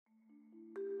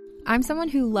I'm someone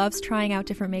who loves trying out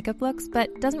different makeup looks,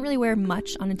 but doesn't really wear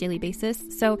much on a daily basis,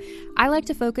 so I like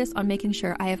to focus on making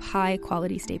sure I have high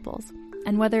quality staples.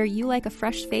 And whether you like a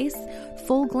fresh face,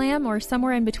 full glam, or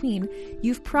somewhere in between,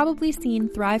 you've probably seen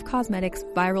Thrive Causemetics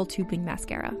Viral Tubing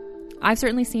Mascara. I've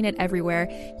certainly seen it everywhere.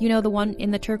 You know, the one in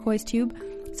the turquoise tube?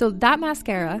 So that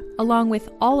mascara, along with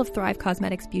all of Thrive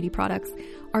Causemetics beauty products,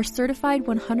 are certified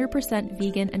 100%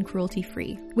 vegan and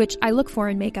cruelty-free, which I look for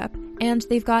in makeup, and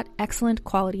they've got excellent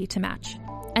quality to match.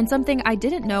 And something I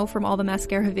didn't know from all the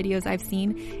mascara videos I've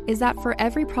seen is that for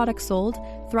every product sold,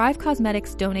 Thrive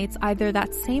Causemetics donates either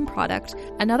that same product,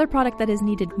 another product that is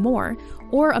needed more,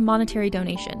 or a monetary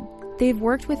donation. They've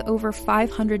worked with over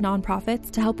 500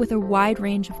 nonprofits to help with a wide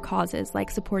range of causes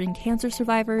like supporting cancer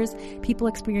survivors, people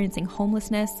experiencing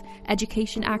homelessness,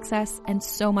 education access, and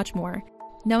so much more.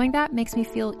 Knowing that makes me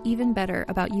feel even better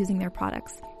about using their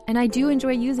products. And I do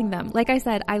enjoy using them. Like I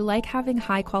said, I like having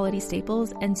high quality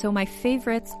staples, and so my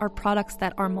favorites are products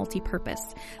that are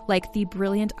multi-purpose, like the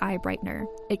Brilliant Eye Brightener.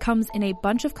 It comes in a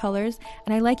bunch of colors,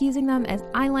 and I like using them as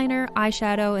eyeliner,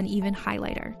 eyeshadow, and even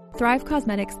highlighter. Thrive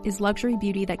Causemetics is luxury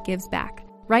beauty that gives back.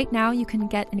 Right now, you can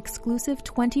get an exclusive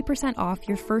 20% off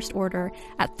your first order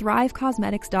at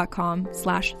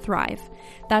thrivecausemetics.com/thrive.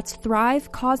 That's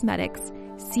Thrive Causemetics,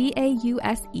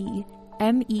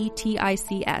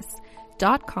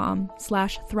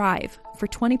 CAUSEMETICS.com/thrive for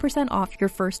 20% off your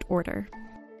first order.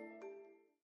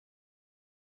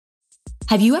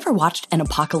 Have you ever watched an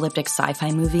apocalyptic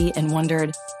sci-fi movie and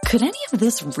wondered, could any of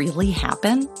this really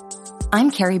happen? I'm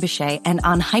Carrie Bechet, and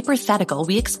on Hypothetical,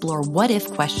 we explore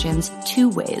what-if questions two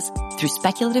ways, through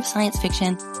speculative science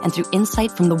fiction and through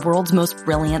insight from the world's most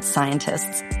brilliant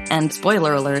scientists. And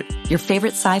spoiler alert, your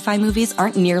favorite sci-fi movies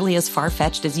aren't nearly as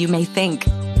far-fetched as you may think.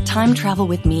 Time travel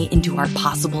with me into our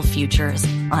possible futures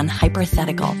on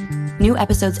Hypothetical. New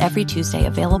episodes every Tuesday,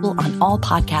 available on all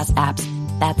podcast apps.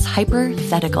 That's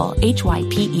Hypothetical,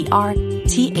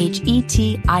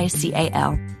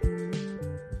 HYPERTHETICAL.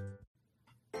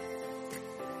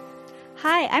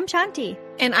 Hi, I'm Shanti.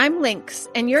 And I'm Lynx,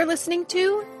 and you're listening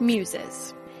to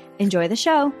Muses. Enjoy the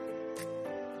show.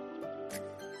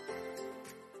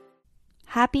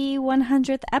 Happy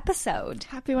 100th episode.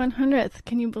 Happy 100th.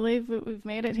 Can you believe we've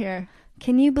made it here?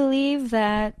 Can you believe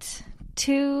that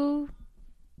two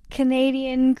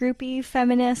Canadian groupie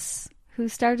feminists who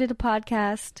started a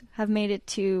podcast have made it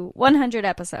to 100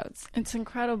 episodes? It's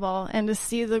incredible. And to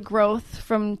see the growth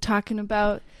from talking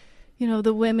about, you know,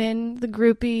 the women, the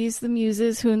groupies, the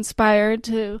muses who inspired,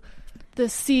 to the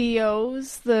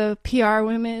CEOs, the PR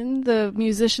women, the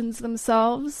musicians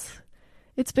themselves.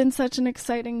 It's been such an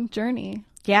exciting journey.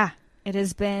 Yeah, it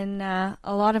has been a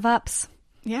lot of ups.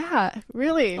 Yeah,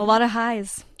 really. A lot of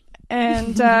highs.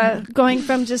 And going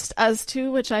from just us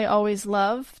two, which I always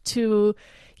love, to,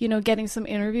 you know, getting some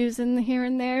interviews in here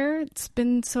and there. It's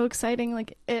been so exciting.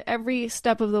 Like, every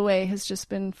step of the way has just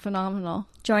been phenomenal.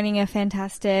 Joining a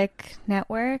fantastic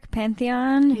network,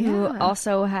 Pantheon, who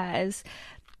also has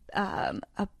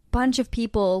a bunch of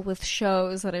people with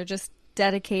shows that are just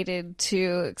dedicated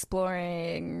to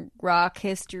exploring rock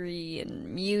history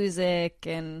and music,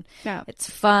 and it's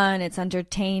fun, it's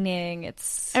entertaining,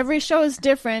 it's... Every show is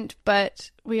different, but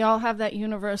we all have that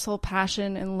universal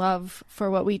passion and love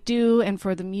for what we do and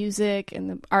for the music and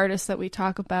the artists that we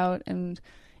talk about, and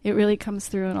it really comes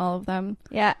through in all of them.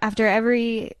 Yeah, after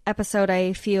every episode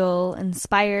I feel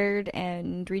inspired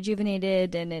and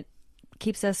rejuvenated, and it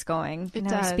keeps us going. It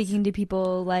does. Speaking to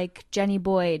people like Jenny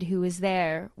Boyd, who was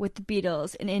there with the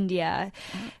Beatles in India.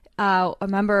 I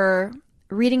remember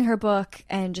reading her book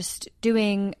and just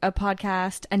doing a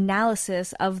podcast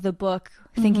analysis of the book,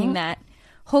 thinking that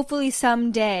hopefully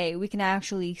someday we can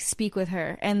actually speak with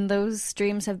her. And those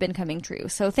dreams have been coming true.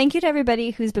 So thank you to everybody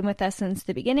who's been with us since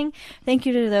the beginning. Thank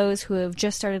you to those who have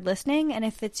just started listening. And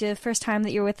if it's the first time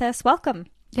that you're with us, welcome.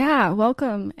 Yeah,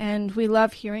 welcome. And we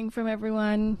love hearing from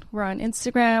everyone. We're on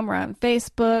Instagram, we're on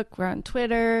Facebook, we're on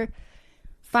Twitter.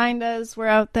 Find us, we're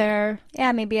out there.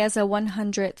 Yeah, maybe as a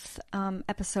 100th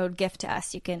episode gift to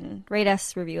us, you can rate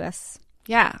us, review us.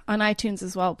 Yeah, on iTunes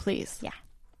as well, please.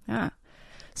 Yeah.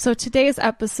 So today's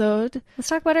episode... Let's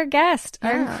talk about our guest,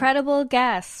 our incredible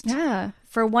guest. Yeah.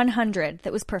 For 100,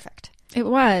 that was perfect. It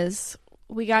was.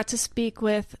 We got to speak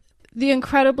with the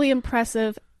incredibly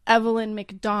impressive Evelyn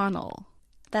McDonnell.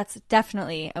 That's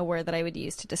definitely a word that I would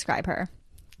use to describe her.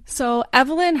 So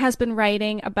Evelyn has been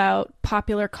writing about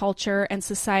popular culture and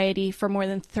society for more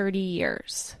than 30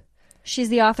 years. She's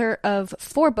the author of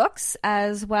 4 books,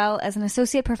 as well as an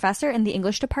associate professor in the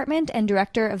English department and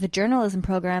director of the journalism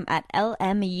program at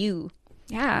LMU.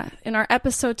 Yeah. In our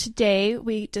episode today,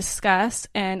 we discuss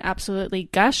and absolutely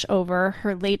gush over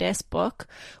her latest book,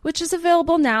 which is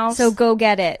available now. So go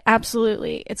get it.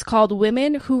 Absolutely. It's called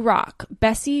Women Who Rock,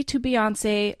 Bessie to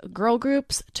Beyonce, Girl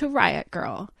Groups to Riot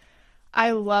Girl.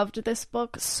 I loved this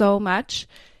book so much.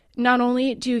 Not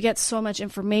only do you get so much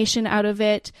information out of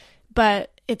it,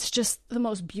 but it's just the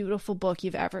most beautiful book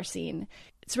you've ever seen.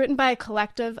 It's written by a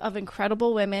collective of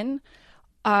incredible women,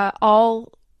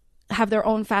 all have their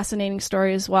own fascinating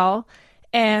story as well.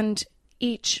 And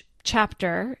each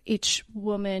chapter, each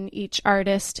woman, each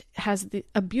artist has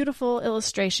a beautiful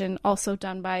illustration also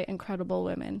done by incredible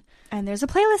women. And there's a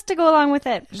playlist to go along with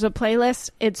it. There's a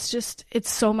playlist. It's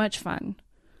so much fun.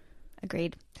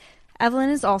 Agreed. Evelyn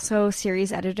is also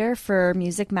series editor for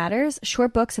Music Matters,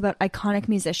 short books about iconic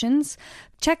musicians.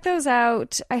 Check those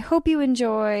out. I hope you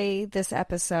enjoy this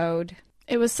episode.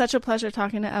 It was such a pleasure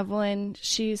talking to Evelyn.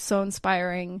 She's so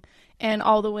inspiring, and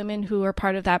all the women who are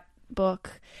part of that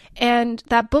book. And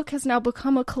that book has now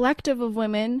become a collective of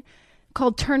women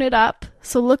called Turn It Up.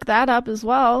 So look that up as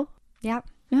well. Yep.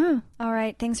 Yeah. All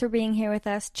right. Thanks for being here with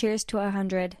us. Cheers to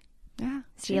 100. Yeah.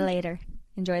 See you later.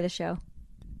 Enjoy the show.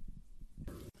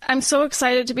 I'm so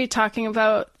excited to be talking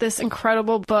about this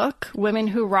incredible book, Women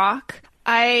Who Rock.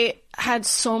 I had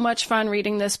so much fun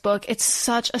reading this book. It's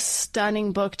such a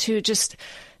stunning book, too. Just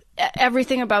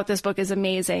everything about this book is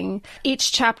amazing.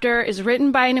 Each chapter is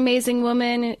written by an amazing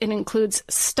woman. It includes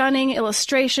stunning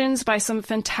illustrations by some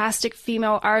fantastic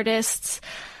female artists.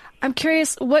 I'm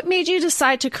curious, what made you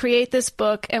decide to create this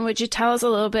book, and would you tell us a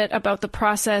little bit about the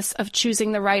process of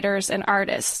choosing the writers and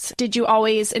artists? Did you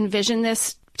always envision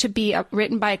this to be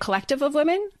written by a collective of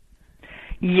women?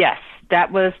 Yes,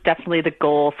 that was definitely the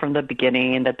goal from the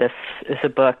beginning, that this is a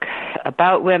book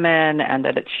about women and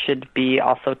that it should be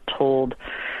also told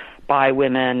by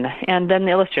women. And then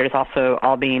the illustrators also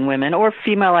all being women or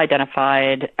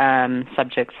female-identified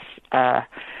subjects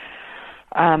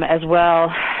as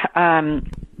well.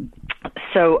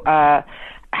 So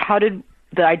how did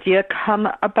the idea come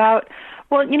about?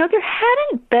 Well, there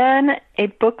hadn't been a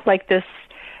book like this.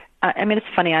 I mean, it's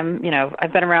funny.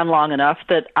 I've been around long enough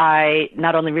that I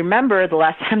not only remember the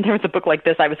last time there was a book like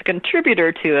this, I was a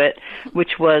contributor to it,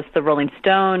 which was the Rolling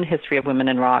Stone History of Women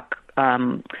in Rock,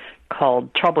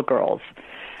 called Trouble Girls,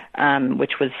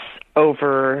 which was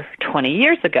over 20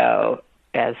 years ago,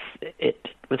 as it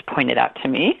was pointed out to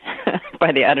me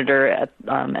by the editor at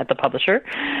the publisher.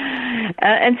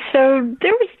 And so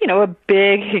there was, a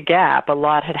big gap. A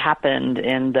lot had happened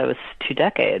in those 2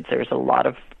 decades. There was a lot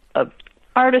of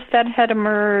artists that had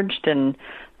emerged, and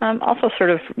also sort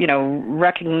of,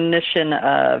 recognition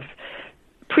of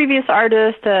previous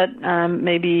artists that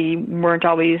maybe weren't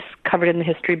always covered in the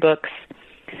history books.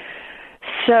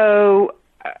 So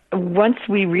once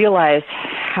we realized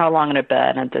how long it had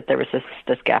been and that there was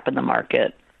this gap in the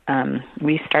market,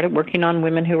 we started working on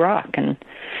Women Who Rock. And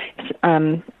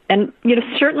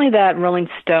certainly that Rolling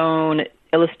Stone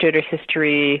illustrator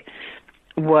history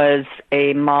was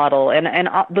a model, and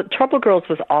the Trouble Girls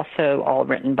was also all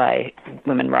written by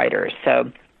women writers,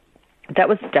 so that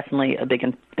was definitely a big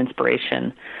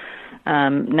inspiration.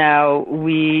 Now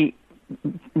we,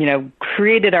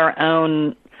 created our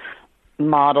own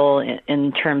model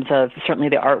in terms of certainly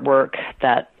the artwork,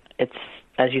 that it's,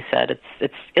 as you said,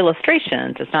 it's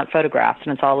illustrations, it's not photographs,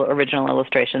 and it's all original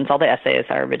illustrations. All the essays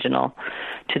are original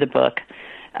to the book,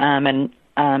 and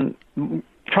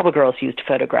Trouble Girls used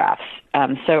photographs.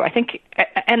 So I think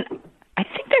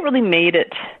that really made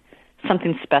it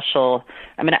something special.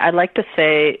 I mean, I like to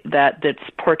say that it's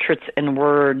portraits in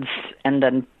words and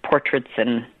then portraits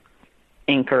in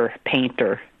ink or paint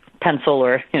or pencil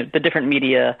or the different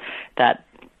media that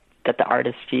the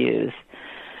artists use.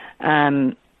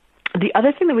 The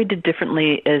other thing that we did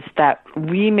differently is that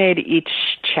we made each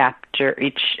chapter,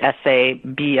 each essay,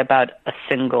 be about a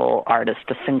single artist,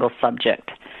 a single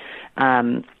subject.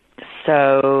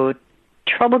 So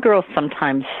Trouble Girls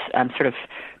sometimes sort of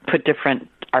put different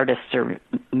artists or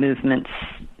movements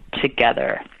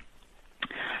together.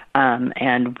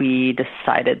 And we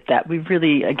decided that we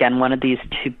really, again, wanted these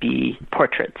to be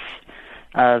portraits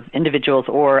of individuals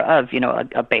or of,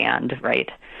 a band, right?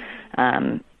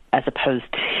 As opposed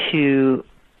to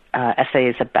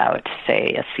essays about,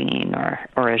 say, a scene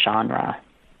or a genre.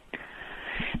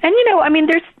 And,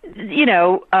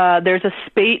 there's a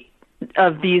spate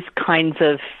of these kinds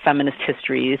of feminist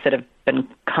histories that have been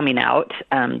coming out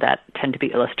that tend to be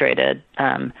illustrated.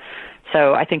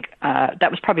 So I think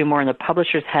that was probably more in the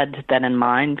publisher's head than in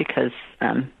mine, because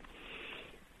I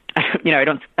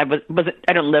don't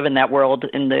live in that world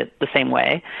in the same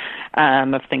way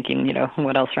of thinking,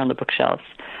 what else are on the bookshelves.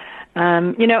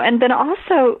 And then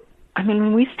also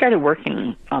when we started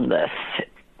working on this,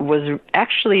 was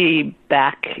actually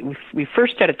back, we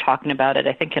first started talking about it,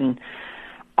 I think, in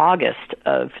August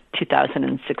of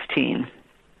 2016.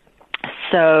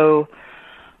 So,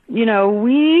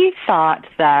 we thought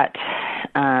that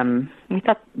the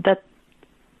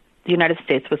United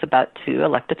States was about to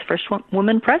elect its first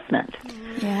woman president.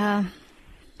 Yeah.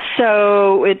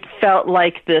 So it felt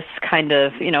like this kind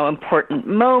of, important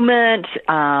moment,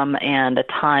 and a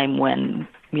time when,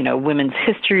 women's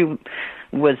history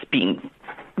was being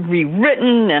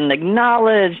rewritten and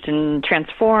acknowledged and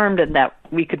transformed, and that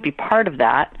we could be part of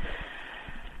that.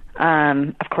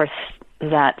 Of course,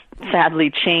 that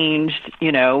sadly changed,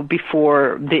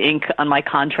 before the ink on my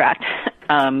contract,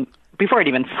 before I'd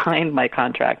even signed my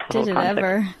contract. Did it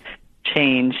ever?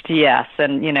 Changed, yes.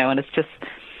 And, and it's just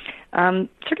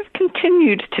sort of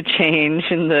continued to change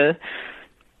in the,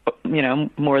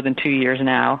 more than 2 years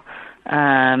now.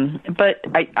 But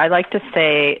I like to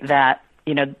say that,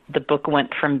 the book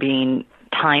went from being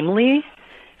timely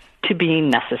to being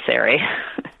necessary.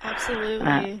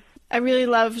 Absolutely. I really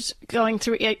loved going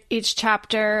through each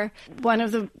chapter. One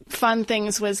of the fun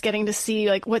things was getting to see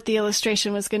what the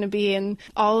illustration was going to be, and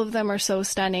all of them are so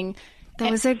stunning.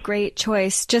 That was a great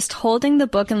choice. Just holding the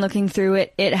book and looking through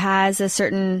it, it has a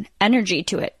certain energy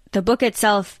to it. The book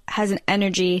itself has an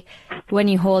energy when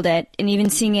you hold it, and even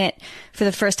seeing it for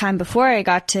the first time before I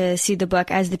got to see the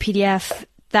book as the PDF,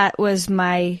 that was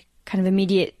my kind of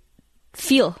immediate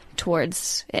feel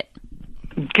towards it.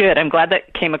 Good. I'm glad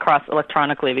that came across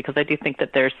electronically, because I do think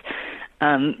that there's,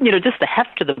 just the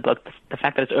heft of the book, the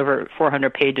fact that it's over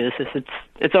 400 pages is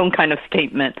its own kind of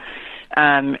statement.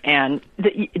 And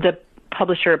the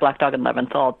publisher, Black Dog and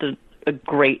Leventhal, did a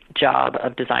great job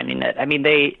of designing it.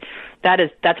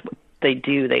 That's what they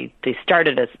do. They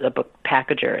started as a book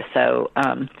packager, so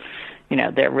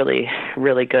they're really,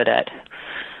 really good at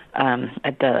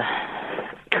the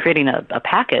creating a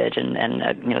package and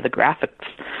the graphics.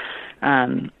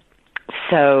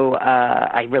 So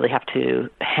I really have to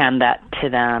hand that to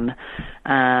them.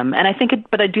 And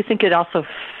I do think it also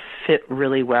fit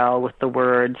really well with the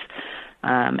words.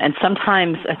 And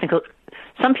sometimes I think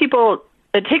some people,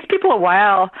 it takes people a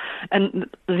while, and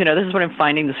this is what I'm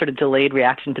finding, the sort of delayed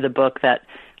reaction to the book, that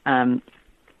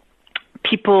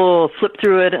people flip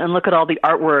through it and look at all the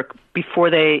artwork before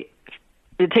it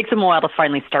takes them a while to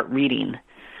finally start reading.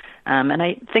 And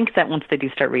I think that once they do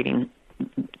start reading,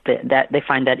 that they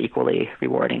find that equally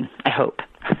rewarding, I hope.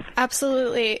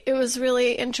 Absolutely. It was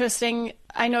really interesting.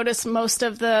 I noticed most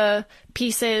of the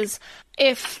pieces,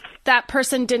 if that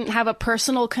person didn't have a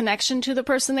personal connection to the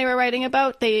person they were writing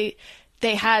about, they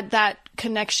had that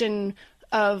connection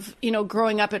of,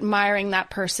 growing up admiring that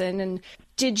person. And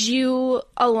did you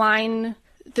align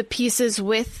the pieces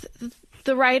with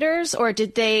the writers, or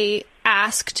did they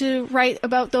ask to write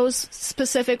about those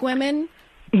specific women?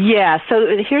 Yeah,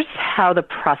 so here's how the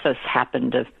process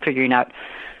happened of figuring out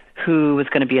who was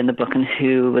going to be in the book and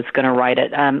who was going to write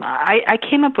it. I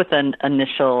came up with an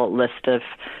initial list of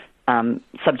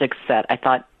subjects that I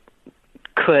thought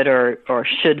could or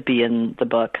should be in the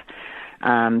book,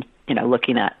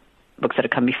 looking at books that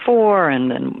had come before,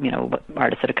 and then, what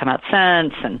artists that had come out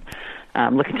since, and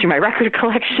looking through my record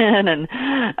collection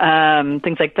and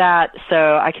things like that.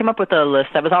 So I came up with a list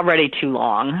that was already too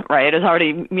long, right? It was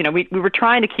already, we were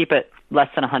trying to keep it less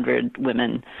than 100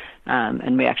 women,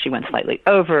 and we actually went slightly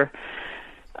over.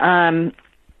 And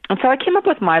so I came up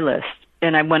with my list,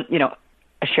 and I went,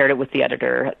 I shared it with the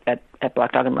editor at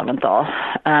Black Dog and Leventhal.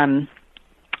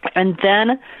 And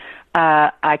then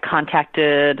I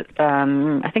contacted,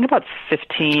 I think, about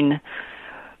 15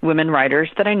 women writers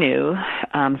that I knew,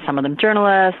 some of them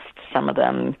journalists, some of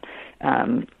them,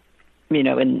 at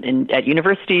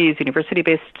universities,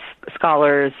 university-based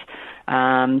scholars,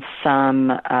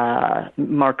 some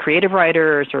more creative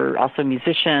writers, or also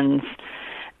musicians,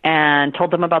 and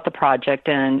told them about the project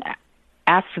and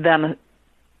asked them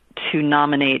to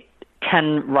nominate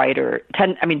 10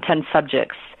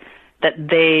 subjects that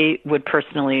they would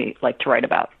personally like to write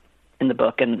about in the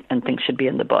book and think should be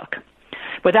in the book,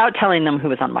 without telling them who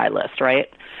was on my list,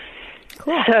 right?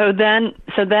 Cool. So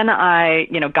then I,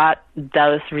 got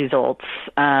those results,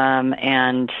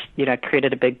 and,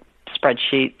 created a big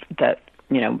spreadsheet that,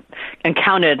 and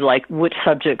counted which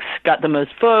subjects got the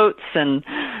most votes, and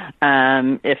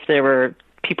if there were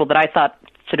people that I thought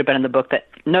should have been in the book that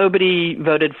nobody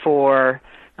voted for,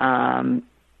 I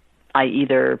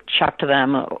either chucked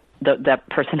them, that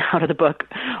person, out of the book,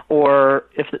 or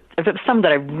if it was some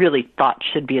that I really thought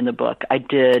should be in the book, I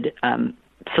did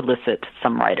solicit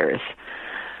some writers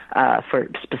for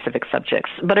specific subjects.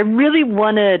 But I really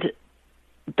wanted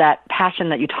that passion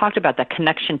that you talked about, that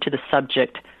connection to the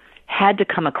subject, had to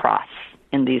come across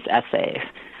in these essays.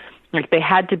 Like, they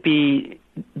had to be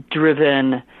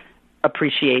driven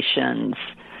appreciations.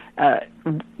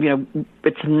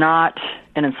 It's not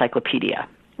an encyclopedia,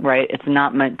 right? It's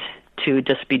not meant to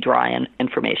just be dry and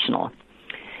informational.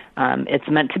 It's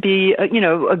meant to be,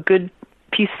 a good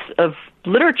piece of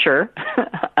literature,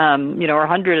 or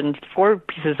 104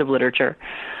 pieces of literature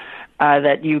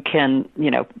that you can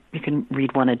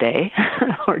read one a day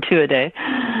or two a day,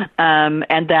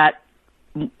 and that,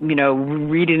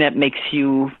 reading it makes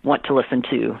you want to listen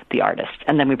to the artist.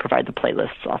 And then we provide the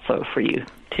playlists also for you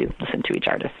to listen to each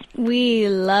artist. We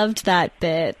loved that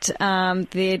bit,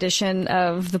 the addition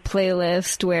of the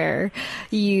playlist where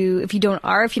if you're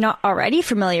not already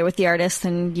familiar with the artist,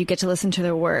 then you get to listen to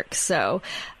their work. So,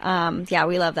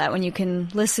 we love that when you can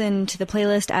listen to the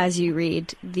playlist as you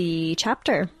read the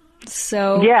chapter.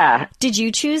 So, yeah. Did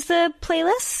you choose the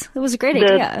playlist? It was a great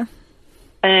idea.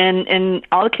 And in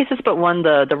all the cases but one,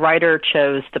 the writer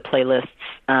chose the playlists.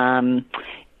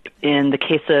 In the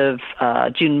case of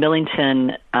June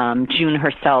Millington, June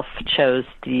herself chose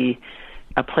a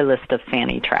playlist of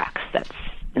Fanny tracks that's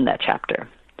in that chapter.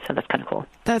 So that's kind of cool.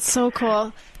 That's so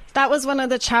cool. That was one of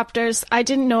the chapters. I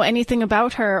didn't know anything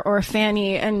about her or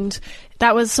Fanny, and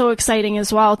that was so exciting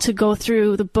as well to go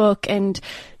through the book and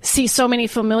see so many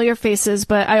familiar faces,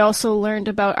 but I also learned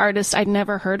about artists I'd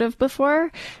never heard of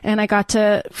before, and I got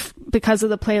to, because of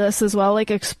the playlist as well,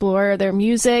 explore their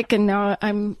music, and now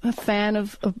I'm a fan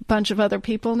of a bunch of other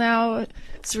people now.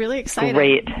 It's really exciting.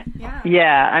 Great.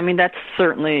 Yeah. I mean, that's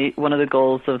certainly one of the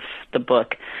goals of the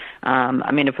book.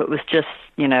 If it was just,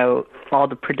 all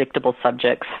the predictable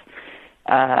subjects,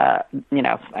 I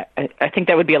think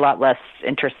that would be a lot less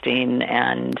interesting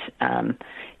and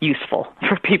useful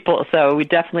for people. So we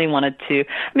definitely wanted to,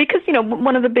 because,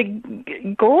 one of the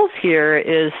big goals here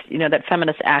is, that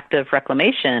feminist act of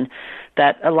reclamation,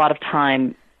 that a lot of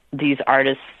time these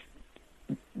artists,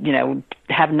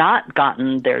 have not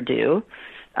gotten their due,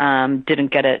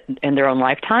 didn't get it in their own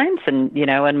lifetimes, and,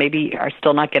 and maybe are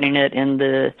still not getting it in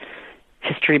the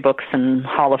history books and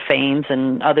Hall of Fames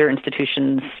and other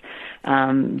institutions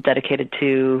dedicated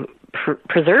to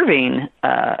preserving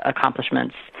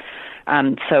accomplishments.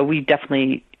 So we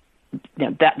definitely,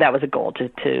 that was a goal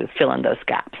to fill in those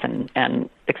gaps and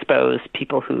expose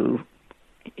people who,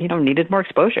 needed more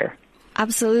exposure.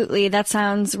 Absolutely. That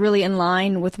sounds really in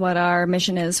line with what our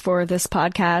mission is for this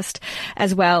podcast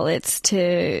as well. It's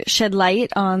to shed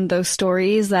light on those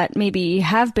stories that maybe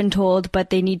have been told, but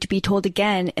they need to be told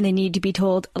again, and they need to be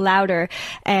told louder.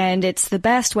 And it's the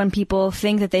best when people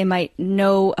think that they might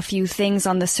know a few things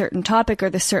on this certain topic or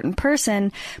this certain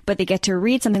person, but they get to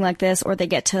read something like this, or they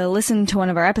get to listen to one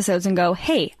of our episodes and go,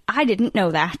 hey, I didn't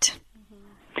know that.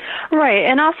 Right.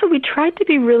 And also we tried to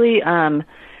be really,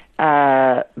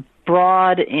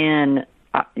 broad in,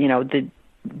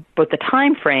 both the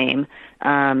time frame.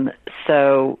 This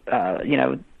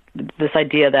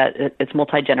idea that it's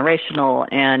multi-generational,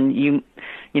 and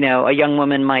a young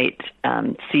woman might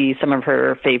see some of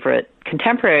her favorite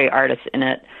contemporary artists in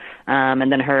it,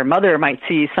 and then her mother might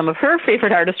see some of her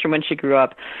favorite artists from when she grew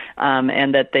up,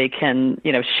 and that they can,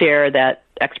 share that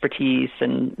expertise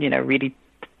and,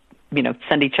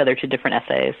 send each other to different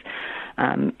essays.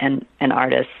 And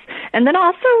artists. And then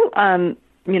also,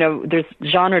 there's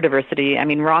genre diversity. I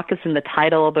mean, rock is in the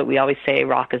title, but we always say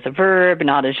rock is a verb,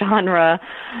 not a genre.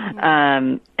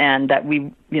 Mm-hmm. And that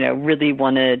we, really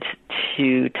wanted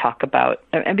to talk about,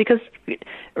 and because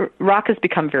rock has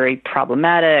become very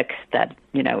problematic, that,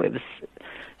 it was,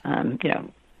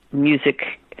 music,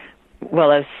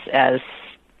 well, as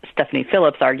Stephanie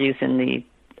Phillips argues in the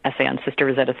essay on Sister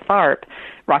Rosetta Tharpe,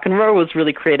 rock and roll was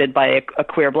really created by a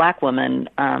queer black woman,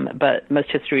 but most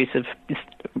histories of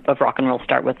rock and roll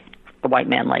start with a white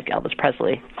man like Elvis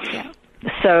Presley. Yeah.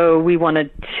 So we wanted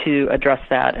to address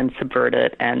that and subvert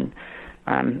it and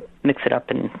mix it up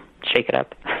and shake it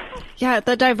up. Yeah,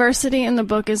 the diversity in the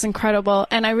book is incredible,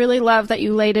 and I really love that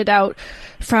you laid it out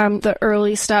from the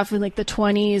early stuff in the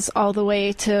 20s all the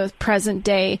way to present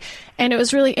day. And it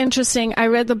was really interesting. I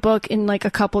read the book in a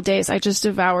couple days. I just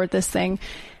devoured this thing.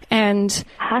 And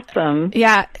awesome.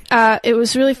 Yeah, it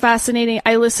was really fascinating.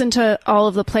 I listened to all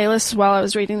of the playlists while I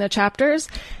was reading the chapters.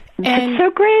 And that's so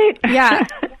great. Yeah.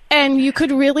 And you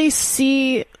could really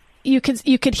see, you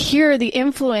could hear the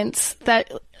influence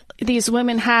that these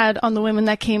women had on the women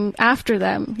that came after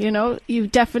them. You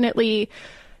definitely,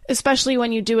 especially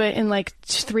when you do it in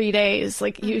 3 days,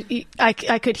 I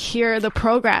could hear the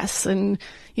progress and,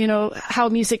 how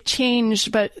music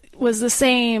changed, but was the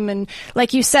same. And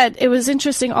like you said, it was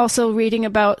interesting also reading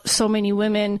about so many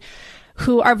women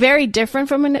who are very different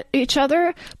from each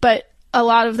other, but a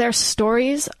lot of their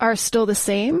stories are still the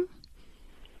same.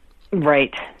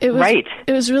 Right. It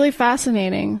was really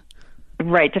fascinating.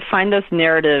 Right, to find those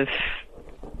narrative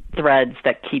threads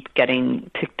that keep getting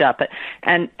picked up.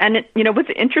 And it, what's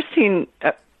interesting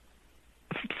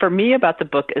for me about the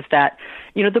book is that,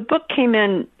 the book came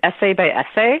in essay by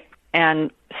essay.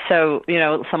 And so,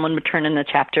 someone would turn in a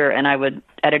chapter and I would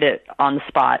edit it on the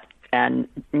spot and,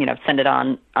 send it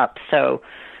on up. So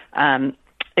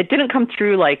it didn't come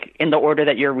through like in the order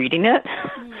that you're reading it.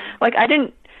 Like I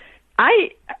don't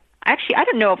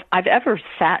know if I've ever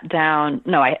sat down.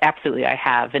 No, I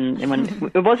have. And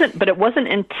when it wasn't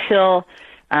until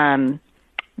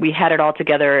we had it all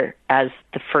together as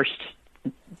the first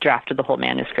draft of the whole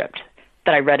manuscript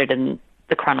that I read it in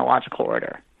the chronological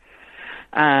order.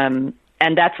 And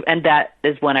that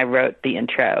is when I wrote the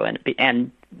intro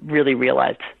and really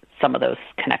realized some of those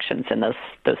connections and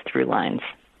those through lines.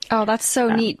 Oh, that's so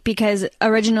neat, because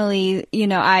originally,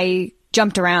 I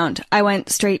jumped around. I went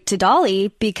straight to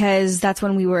Dolly because that's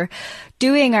when we were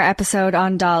doing our episode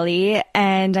on Dolly,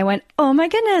 and I went, oh my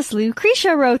goodness,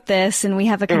 Lucretia wrote this, and we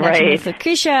have a connection with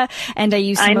Lucretia, and I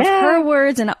used some of her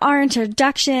words in our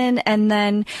introduction, and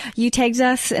then you tagged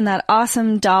us in that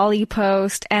awesome Dolly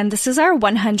post, and this is our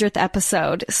 100th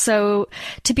episode. So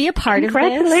to be a part of this,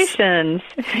 congratulations.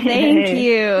 Thank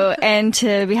you, and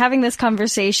to be having this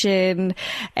conversation,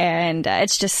 and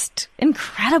it's just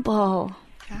incredible.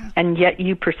 And yet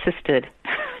you persisted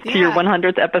to your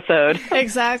 100th episode.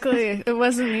 Exactly. It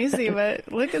wasn't easy, but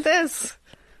look at this.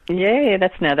 Yay,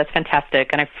 that's fantastic.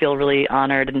 And I feel really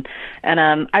honored.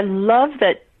 And I love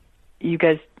that you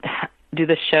guys do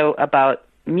this show about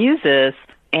muses,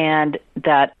 and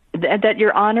that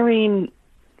you're honoring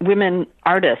women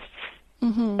artists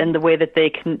in the way that they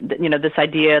can, this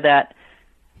idea that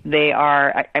they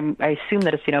are, I assume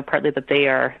that it's, partly that they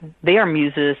are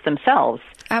muses themselves.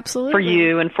 Absolutely. For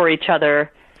you and for each other.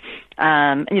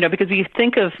 Because you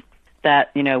think of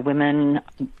that, women,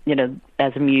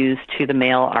 as a muse to the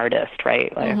male artist,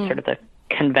 right? Like sort of the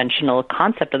conventional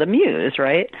concept of the muse,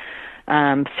 right?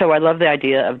 So I love the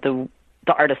idea of the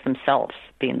artists themselves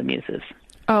being the muses.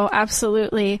 Oh,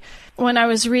 absolutely. When I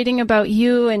was reading about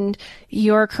you and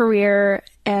your career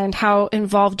and how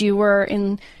involved you were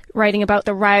in writing about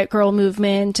the Riot Grrrl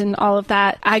movement and all of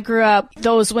that, I grew up,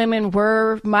 those women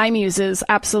were my muses,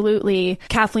 absolutely.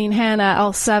 Kathleen Hanna,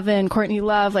 L7, Courtney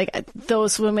Love, like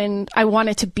those women, I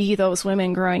wanted to be those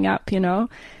women growing up,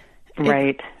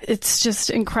 Right. It's just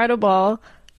incredible.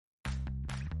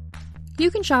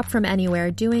 You can shop from anywhere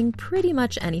doing pretty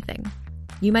much anything.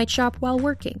 You might shop while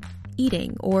working,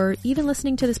 eating, or even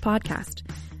listening to this podcast.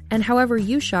 And however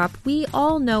you shop, we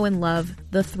all know and love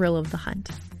the thrill of the hunt.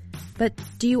 But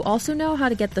do you also know how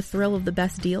to get the thrill of the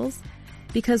best deals?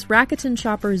 Because Rakuten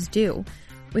shoppers do.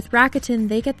 With Rakuten,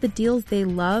 they get the deals they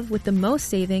love with the most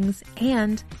savings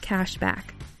and cash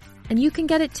back. And you can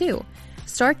get it too.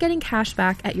 Start getting cash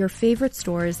back at your favorite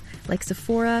stores like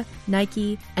Sephora,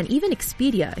 Nike, and even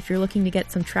Expedia if you're looking to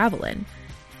get some travel in.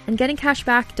 And getting cash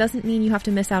back doesn't mean you have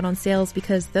to miss out on sales,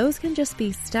 because those can just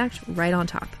be stacked right on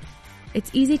top. It's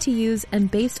easy to use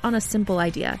and based on a simple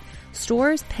idea.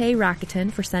 Stores pay Rakuten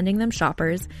for sending them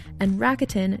shoppers, and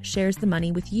Rakuten shares the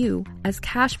money with you as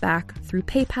cash back through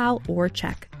PayPal or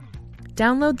check.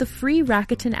 Download the free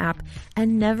Rakuten app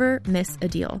and never miss a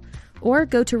deal. Or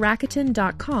go to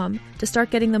Rakuten.com to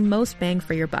start getting the most bang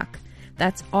for your buck.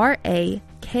 That's Rakuten.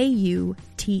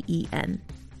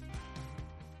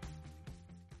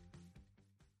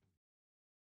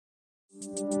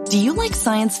 Do you like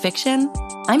science fiction?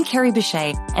 I'm Carrie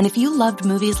Bechet, and if you loved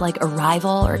movies like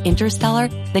Arrival or Interstellar,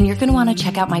 then you're going to want to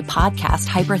check out my podcast,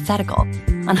 Hypothetical.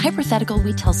 On Hypothetical,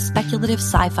 we tell speculative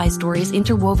sci-fi stories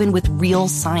interwoven with real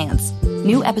science.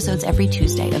 New episodes every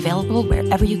Tuesday, available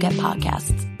wherever you get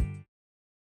podcasts.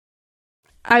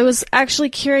 I was actually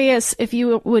curious if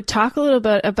you would talk a little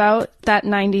bit about that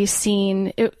 90s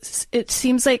scene. It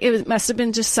seems like it must have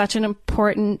been just such an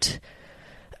important,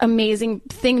 amazing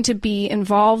thing to be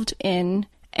involved in.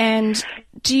 And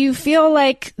do you feel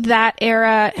like that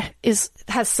era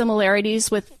has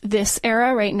similarities with this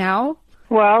era right now?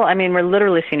 Well, I mean, we're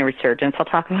literally seeing a resurgence. I'll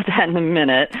talk about that in a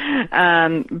minute.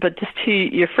 But just to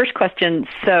your first question,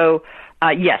 so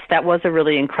yes, that was a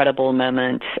really incredible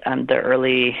moment, the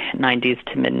early 90s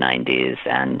to mid-90s,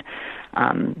 and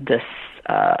this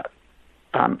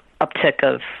uptick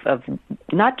of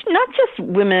not just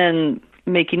women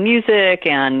making music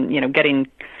and, getting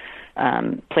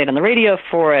played on the radio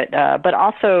for it, but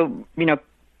also,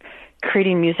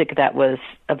 creating music that was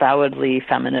avowedly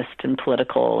feminist and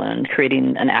political, and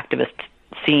creating an activist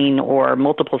scene or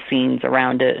multiple scenes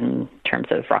around it in terms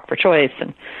of Rock for Choice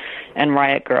and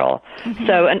Riot Grrrl. Mm-hmm.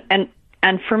 So,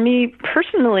 and for me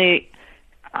personally,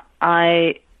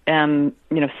 I am,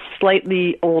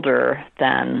 slightly older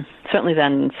certainly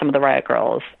than some of the Riot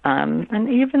Grrrls. And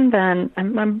even then,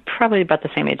 I'm probably about the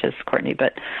same age as Courtney,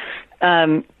 but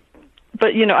I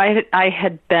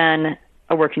had been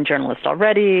a working journalist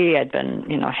already. I'd been,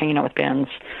 hanging out with bands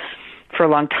for a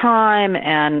long time,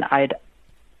 and I'd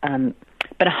been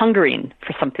hungering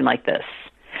for something like this.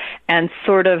 And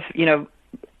sort of,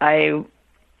 I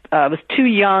was too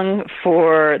young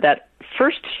for that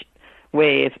first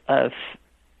wave of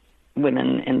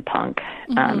women in punk,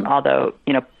 although,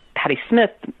 Patti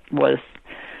Smith was,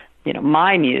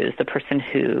 my muse, the person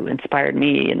who inspired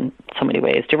me in so many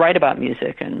ways to write about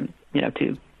music and,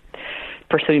 to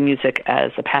pursue music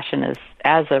as a passion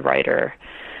as a writer.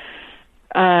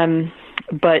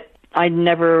 But I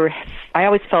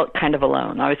always felt kind of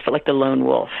alone. I always felt like the lone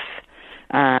wolf.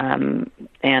 And,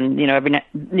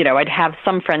 I'd have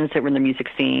some friends that were in the music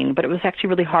scene, but it was actually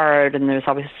really hard, and there was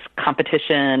always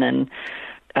competition, and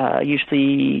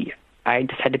usually I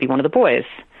just had to be one of the boys.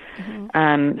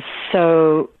 Mm-hmm.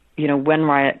 So, when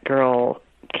Riot Grrrl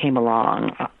came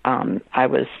along, I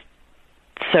was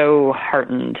so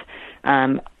heartened,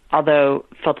 although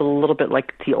felt a little bit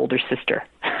like the older sister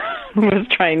who was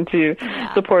trying to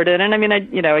support it. And I mean,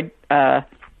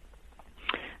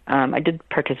 I did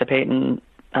participate in,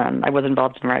 I was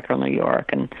involved in Riot Grrrl New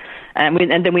York, and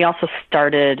then we also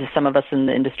started, some of us in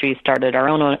the industry started our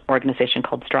own organization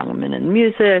called Strong Women in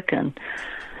Music, and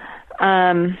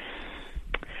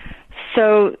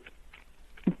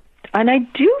I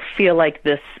do feel like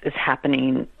this is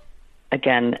happening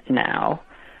again now.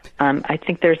 I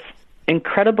think there's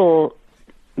incredible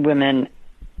women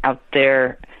out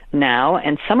there now,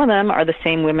 and some of them are the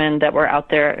same women that were out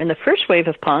there in the first wave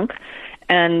of punk,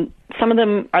 and some of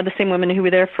them are the same women who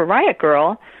were there for Riot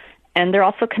Grrrl, and they're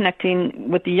also connecting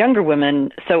with the younger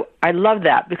women. So I love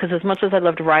that, because as much as I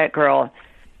loved Riot Grrrl,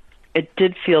 it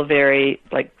did feel very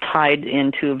tied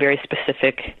into a very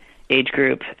specific age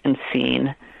group and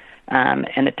scene,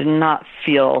 and it did not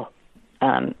feel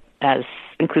as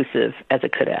inclusive as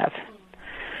it could have.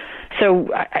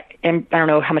 So I don't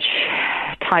know how much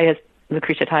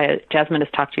Lucretia Jasmine has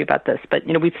talked to you about this, but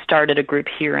we've started a group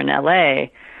here in LA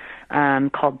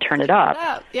called Turn It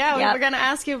Up. Yeah, we were going to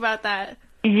ask you about that.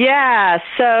 Yeah,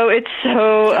 so it's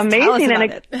so amazing,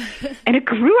 and it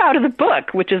grew out of the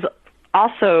book, which is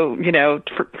also,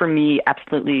 for me,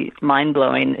 absolutely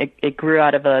mind-blowing. It grew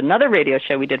out of another radio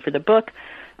show we did for the book,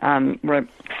 where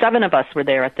 7 of us were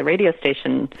there at the radio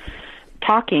station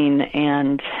talking,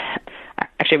 and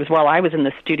actually it was while I was in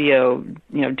the studio,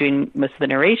 doing most of the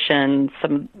narration,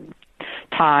 some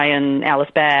Ty and Alice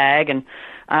Bagg and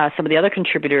some of the other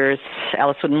contributors,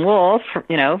 Alice Wooden-Wolf,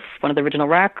 one of the original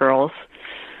Riot Grrrls,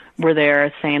 were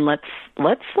there saying, let's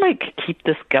keep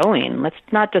this going. Let's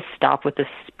not just stop with this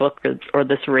book or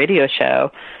this radio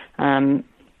show.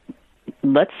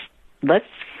 Let's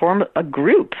form a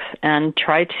group and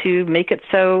try to make it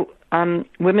so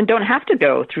women don't have to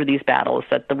go through these battles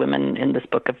that the women in this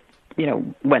book have,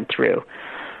 went through.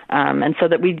 And so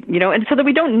that we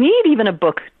don't need even a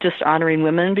book just honoring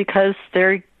women, because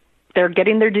they're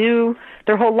getting their due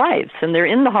their whole lives, and they're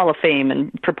in the Hall of Fame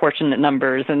in proportionate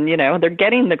numbers, and they're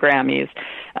getting the Grammys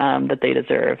that they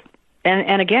deserve.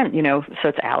 And again, so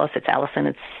it's Alice, it's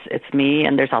Allison, it's me,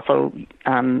 and there's also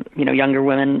younger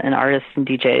women and artists and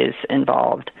DJs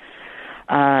involved.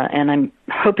 And I'm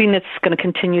hoping it's going to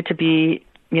continue to be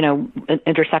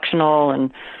intersectional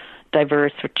and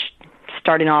diverse, which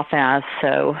starting off as.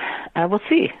 So we'll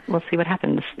see what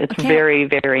happens. It's very,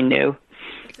 very new.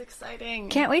 Exciting.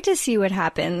 Can't wait to see what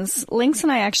happens. Lynx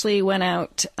and I actually went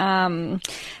out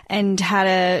and had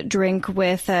a drink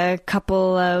with a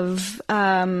couple of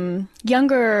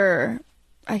younger,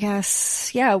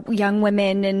 young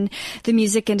women in the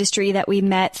music industry that we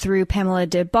met through Pamela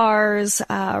Des Barres'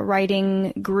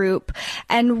 writing group.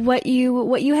 And what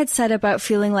you had said about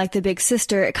feeling like the big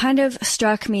sister, it kind of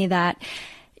struck me that,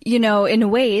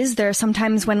 in ways, there are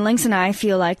sometimes when Lynx and I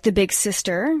feel like the big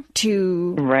sister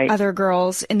to other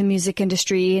girls in the music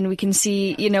industry, and we can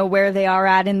see, where they are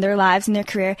at in their lives and their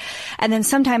career. And then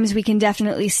sometimes we can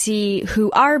definitely see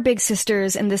who our big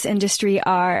sisters in this industry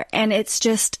are. And it's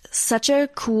just such a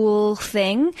cool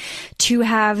thing to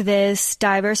have this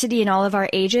diversity in all of our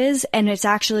ages. And it's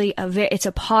actually it's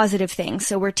a positive thing.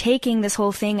 So we're taking this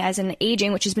whole thing as an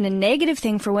aging, which has been a negative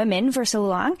thing for women for so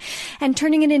long, and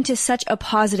turning it into such a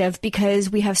positive, because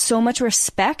we have so much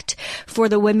respect for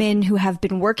the women who have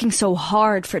been working so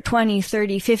hard for 20,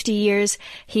 30, 50 years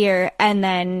here, and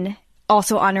then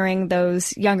also honoring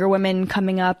those younger women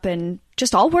coming up and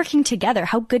just all working together.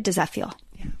 How good does that feel?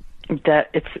 That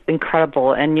it's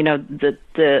incredible. And, you know,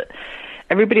 the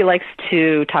everybody likes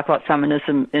to talk about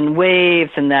feminism in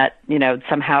waves, and that, you know,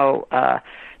 somehow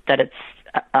that it's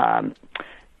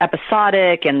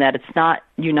episodic, and that it's not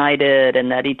united,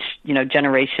 and that each, you know,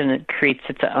 generation creates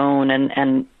its own.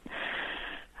 And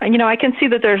you know, I can see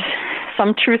that there's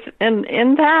some truth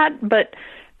in that, but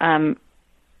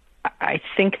I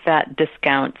think that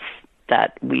discounts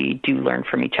that we do learn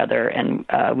from each other, and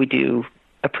we do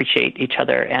appreciate each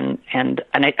other, and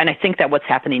I think that what's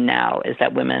happening now is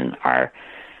that women are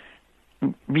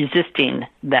resisting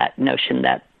that notion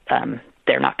that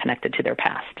they're not connected to their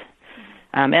past.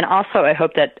 And also, I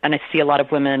hope that, and I see a lot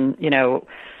of women, you know,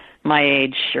 my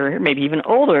age or maybe even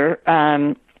older,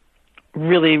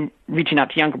 really reaching out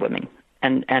to younger women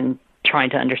and trying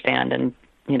to understand, and,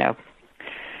 you know,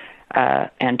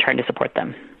 and trying to support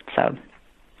them. So.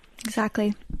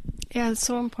 Exactly. Yeah, it's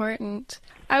so important.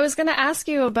 I was going to ask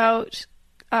you about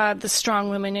the Strong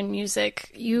Women in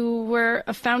Music. You were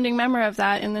a founding member of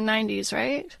that in the 90s,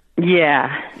 right?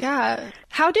 Yeah. Yeah.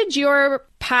 How did your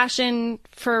passion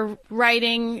for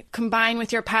writing combine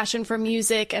with your passion for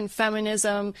music and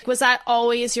feminism? Was that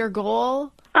always your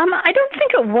goal? I don't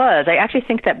think it was. I actually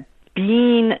think that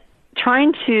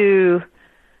trying to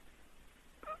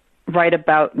write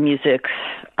about music,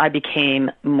 I became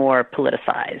more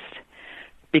politicized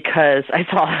because I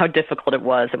saw how difficult it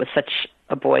was. It was such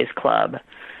a boys' club.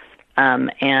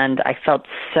 And I felt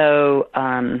so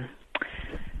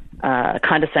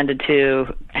condescended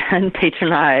to and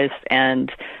patronized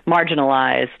and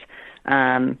marginalized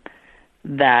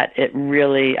that it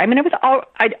really, I mean, it was all,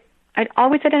 I'd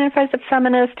always identified as a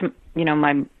feminist. You know,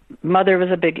 my mother was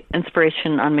a big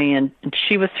inspiration on me, and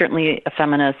she was certainly a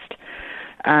feminist.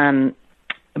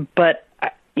 But,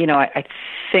 you know, I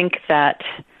think that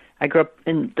I grew up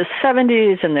in the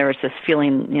 70s, and there was this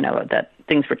feeling, you know, that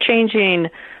things were changing,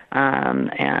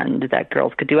 and that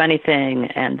girls could do anything.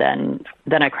 And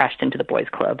then I crashed into the boys'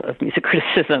 club of music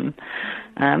criticism,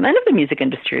 and of the music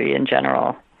industry in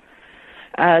general.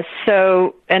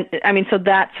 So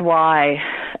that's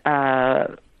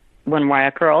why One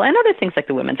Riot Girl and other things like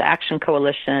the Women's Action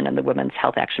Coalition and the Women's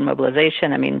Health Action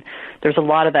Mobilization, I mean, there's a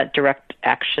lot of that direct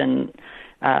action,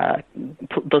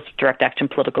 those direct action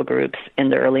political groups in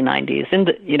the early 90s,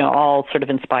 and, you know, all sort of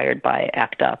inspired by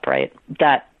ACT UP, right?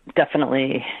 That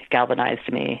definitely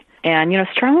galvanized me. And, you know,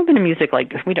 Strong Women in Music,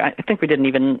 like, I think we didn't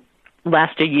even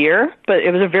last a year, but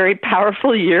it was a very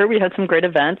powerful year. We had some great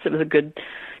events. It was a good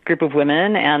group of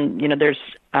women. And, you know, there's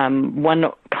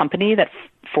one company that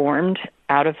formed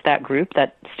out of that group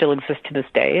that still exists to this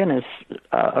day and is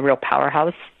a real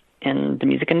powerhouse in the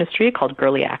music industry called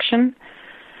Girly Action.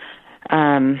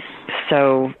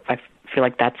 So I feel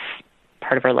like that's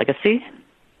part of our legacy.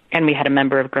 And we had a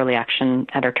member of Girly Action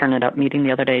at our Turn It Up meeting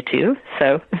the other day, too.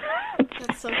 So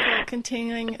that's so cool,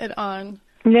 continuing it on.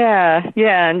 Yeah.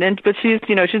 But she's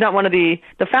not one of the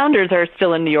founders are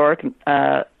still in New York,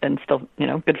 and still, you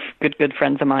know, good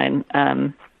friends of mine.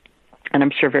 And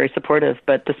I'm sure very supportive,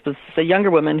 but this was a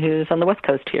younger woman who's on the West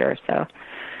Coast here. So,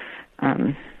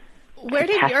 where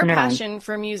did your passion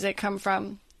for music come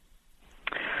from?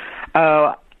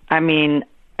 Oh, I mean,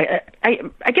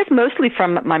 I guess mostly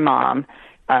from my mom.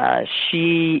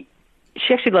 She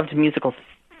actually loved musical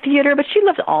theater, but she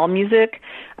loved all music.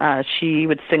 She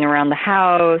would sing around the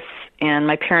house, and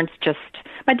my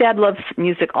dad loves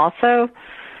music also.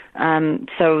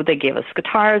 So they gave us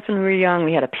guitars when we were young.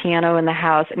 We had a piano in the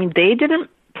house. I mean, they didn't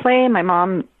play. My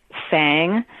mom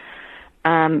sang.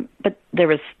 But there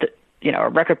was, a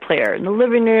record player in the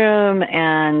living room,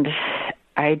 and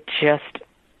I just,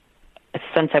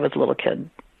 since I was a little kid,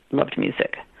 loved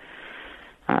music.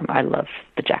 I loved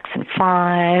the Jackson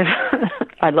 5.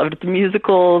 I loved the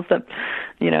musicals that,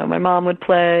 my mom would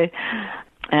play.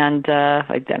 And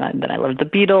then I loved the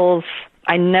Beatles.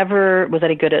 I never was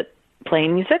any good at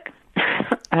playing music.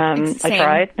 I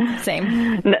tried.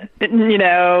 Same. I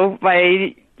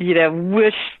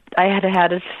wish I had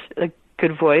had a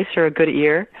good voice or a good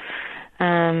ear.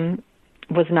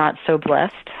 Was not so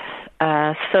blessed.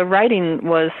 So writing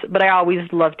was, but I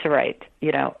always loved to write,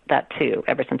 that too,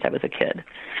 ever since I was a kid.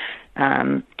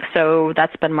 So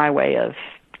that's been my way of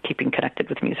keeping connected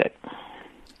with music.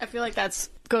 I feel like that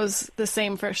goes the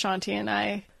same for Shanti and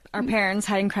I. Our parents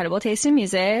had incredible taste in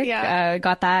music. Yeah.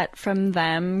 Got that from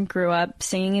them. Grew up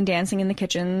singing and dancing in the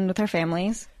kitchen with our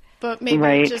families. But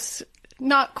maybe just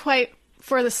not quite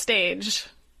for the stage.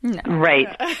 No. Right.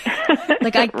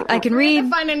 Like I can read.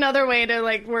 Find another way to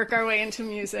work our way into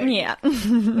music. Yeah.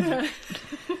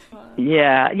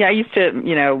 Yeah. I used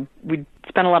to, we'd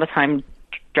spent a lot of time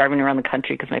driving around the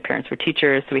country because my parents were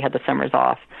teachers, so we had the summers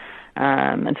off.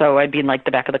 And so I'd be in like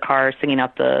the back of the car singing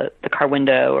out the car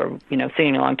window, or, you know,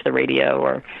 singing along to the radio,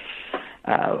 or,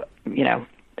 you know,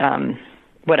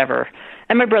 whatever.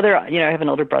 And my brother, you know, I have an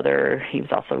older brother. He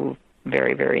was also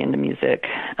very, very into music.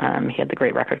 He had the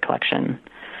great record collection.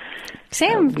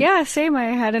 Same.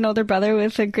 I had an older brother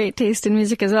with a great taste in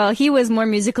music as well. He was more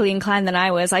musically inclined than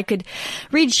I was. I could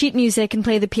read sheet music and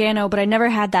play the piano, but I never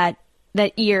had that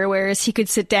ear, whereas he could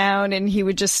sit down and he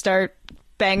would just start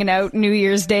banging out New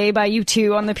Year's Day by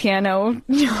U2 on the piano,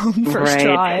 you know, first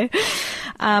try.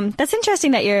 That's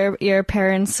interesting that your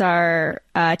parents are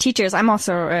teachers. I'm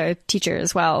also a teacher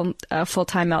as well, a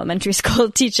full-time elementary school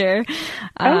teacher.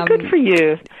 Good for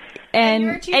you.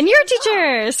 And you're a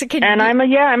teacher. So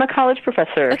I'm a college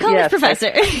professor. A college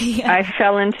professor. Yeah. I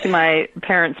fell into my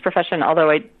parents' profession, although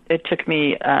it took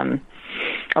me a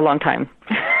long time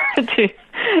to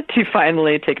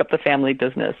finally take up the family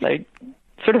business. I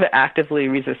sort of actively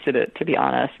resisted it, to be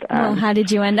honest. Well, how did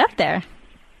you end up there?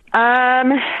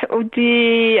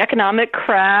 The economic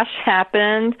crash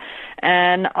happened,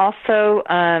 and also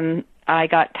I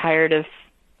got tired of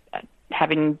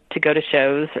having to go to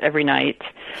shows every night,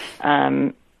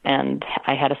 and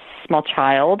I had a small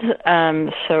child,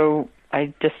 so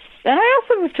I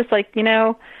also was just like, you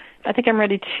know, I think I'm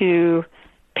ready to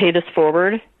pay this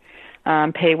forward,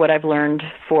 pay what I've learned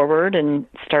forward, and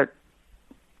start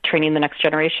training the next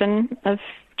generation of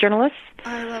journalists.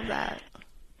 I love that.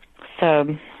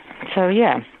 So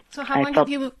yeah. So how long have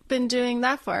you been doing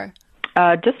that for?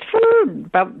 Just for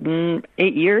about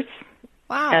 8 years.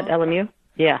 Wow. At LMU.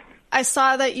 Yeah. I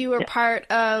saw that you were part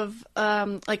of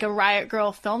like a Riot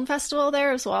Grrrl film festival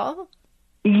there as well.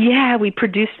 Yeah, we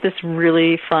produced this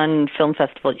really fun film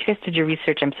festival. You guys did your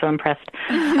research. I'm so impressed.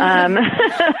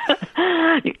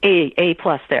 A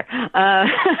plus there.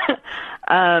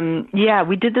 Yeah,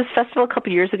 we did this festival a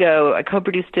couple years ago. I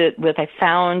co-produced it I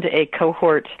found a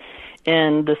cohort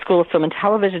in the School of Film and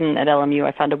Television at LMU.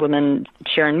 I found a woman,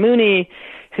 Sharon Mooney,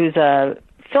 who's a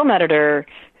film editor,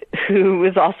 who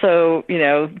is also, you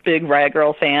know, big Riot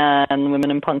Grrrl fan,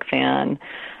 Women in Punk fan.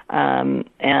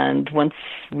 And once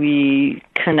we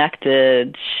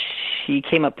connected, she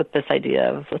came up with this idea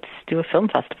of, let's do a film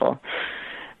festival.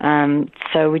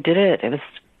 So we did it. It was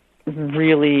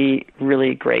really,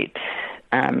 really great.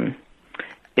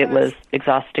 It was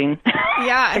exhausting.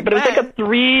 Yeah, but it was like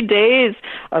 3 days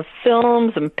of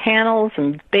films and panels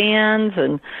and bands,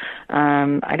 and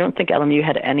I don't think LMU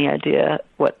had any idea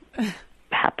what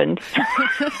happened.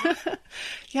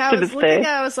 Yeah, I was looking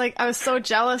at it, I was so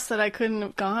jealous that I couldn't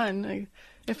have gone. Like,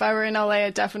 if I were in LA, I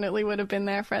definitely would have been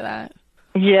there for that.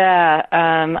 Yeah,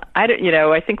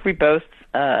 I think we both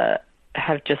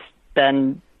have just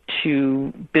been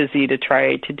too busy to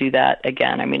try to do that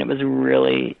again. I mean, it was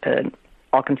really an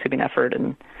all-consuming effort,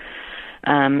 and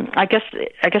I guess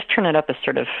Turn It Up is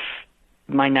sort of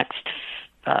my next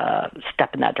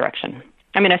step in that direction.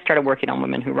 I mean, I started working on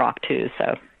Women Who Rock too,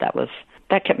 so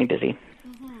that kept me busy.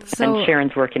 So, and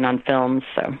Sharon's working on films,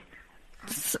 so.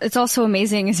 It's also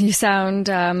amazing as you sound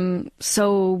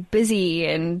so busy,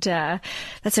 and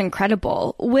that's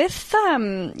incredible. With,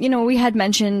 we had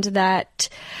mentioned that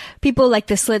people like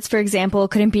the Slits, for example,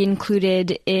 couldn't be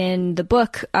included in the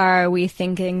book. Are we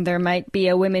thinking there might be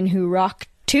a Women Who Rock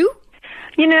too?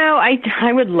 You know,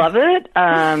 I would love it.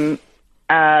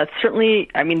 Certainly,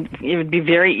 I mean, it would be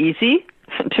very easy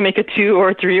to make a 2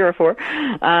 or 3 or 4.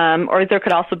 Or there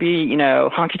could also be, you know,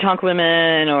 honky tonk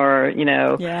women, or, you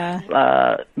know,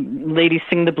 ladies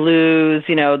sing the blues,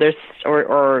 you know, there's,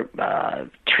 or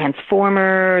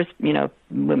transformers, you know,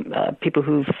 people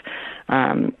who've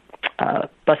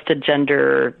busted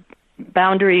gender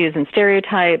boundaries and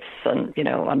stereotypes, and, you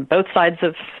know, on both sides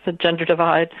of the gender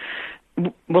divide.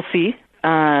 We'll see.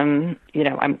 You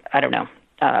know, I don't know.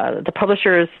 The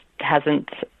publishers hasn't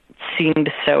seemed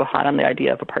so hot on the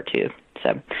idea of a part 2.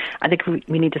 So I think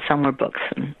we need to sell more books,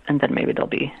 and then maybe there'll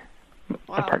be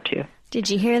a part 2.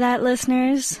 Did you hear that,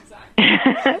 listeners?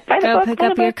 Go pick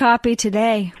up your copy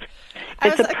today.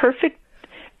 It's a perfect,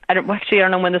 I don't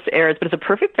know when this airs, but it's a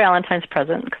perfect Valentine's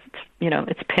present, because it's, you know,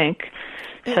 it's pink.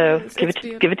 So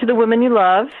give it to the women you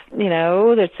love. You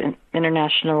know, there's an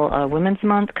International Women's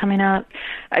Month coming up.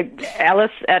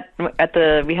 Alice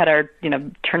we had our, you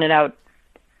know, Turn It Out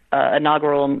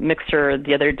inaugural mixer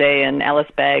the other day, and Alice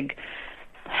Begg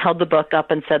held the book up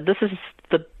and said, "This is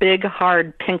the big,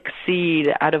 hard pink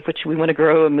seed out of which we want to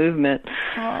grow a movement."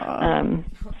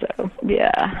 So,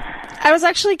 yeah. I was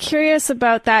actually curious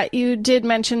about that. You did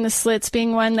mention the Slits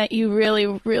being one that you really,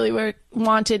 really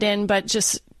wanted in, but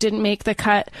just didn't make the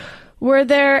cut. Were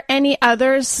there any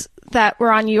others that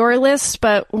were on your list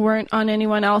but weren't on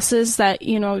anyone else's that,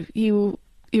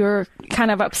 you're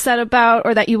kind of upset about,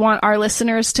 or that you want our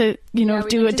listeners to,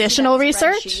 do additional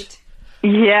research?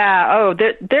 Yeah. Oh,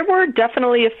 there were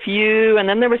definitely a few, and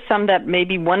then there was some that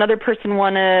maybe one other person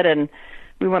wanted, and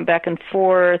we went back and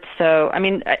forth. So, I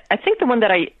mean, I think the one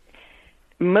that I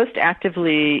most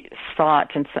actively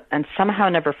sought and somehow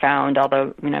never found,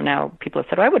 although, now people have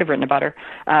said, I would have written about her,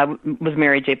 was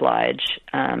Mary J. Blige,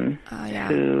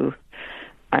 who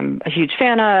I'm a huge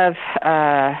fan of,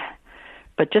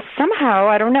 but just somehow,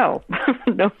 I don't know.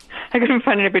 No, I couldn't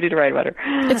find anybody to write about her.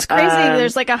 It's crazy.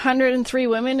 There's like 103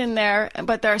 women in there,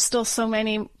 but there are still so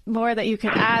many more that you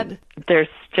could add. There's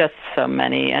just so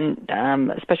many, and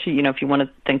especially, if you want to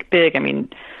think big, I mean,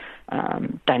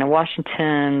 Dinah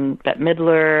Washington, Bette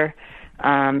Midler,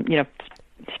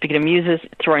 speaking of muses,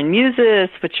 Throwing Muses,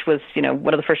 which was,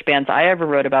 one of the first bands I ever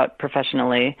wrote about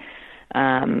professionally.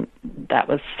 That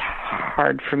was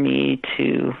hard for me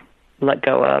to let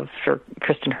go of, for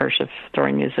Kristen Hirsch of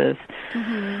Throwing Muses.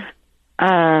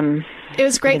 Mm-hmm. It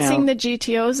was great seeing the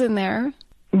GTOs in there.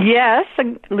 Yes,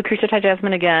 Lucretia Ty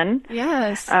Jasmine again.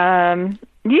 Yes.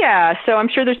 Yeah, so I'm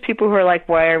sure there's people who are like,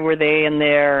 why were they in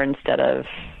there instead of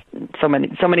so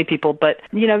many people? But,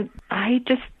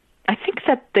 I think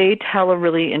that they tell a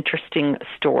really interesting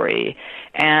story,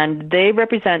 and they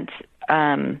represent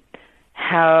what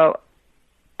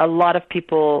a lot of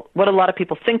people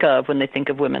think of when they think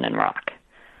of women in rock.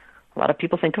 A lot of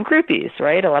people think of groupies,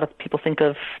 right? A lot of people think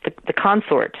of the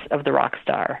consort of the rock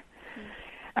star.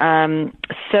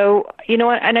 So,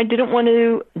 and I didn't want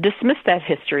to dismiss that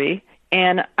history.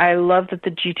 And I love that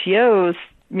the GTOs,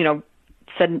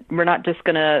 said we're not just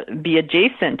going to be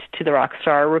adjacent to the rock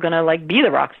star. We're going to be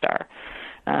the rock star.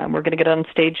 We're going to get on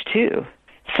stage too.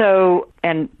 So,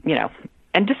 and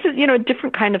this is, a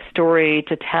different kind of story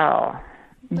to tell.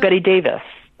 Betty Davis,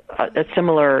 a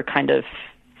similar kind of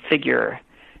figure,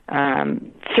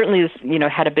 certainly has,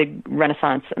 had a big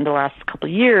renaissance in the last couple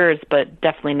of years, but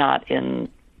definitely not in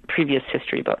previous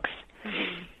history books.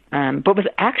 But was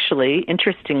actually,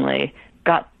 interestingly,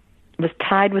 was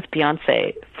tied with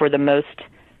Beyonce for the most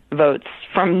votes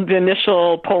from the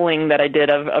initial polling that I did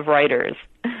of writers.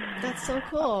 That's so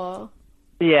cool.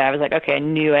 Yeah, I was like, okay, I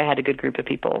knew I had a good group of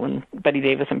people when Betty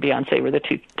Davis and Beyonce were the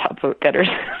two top vote getters.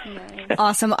 Nice.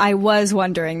 Awesome. I was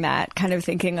wondering that, kind of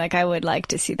thinking I would like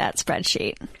to see that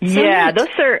spreadsheet. Yeah, those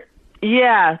were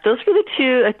the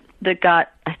two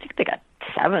that I think they got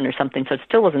 7 or something, so it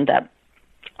still wasn't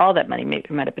all that many. Maybe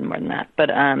it might have been more than that. But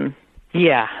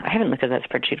yeah, I haven't looked at that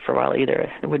spreadsheet for a while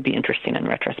either. It would be interesting in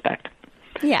retrospect.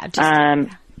 Yeah, just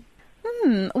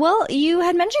well, you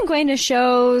had mentioned going to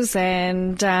shows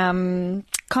and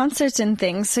concerts and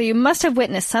things, so you must have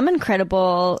witnessed some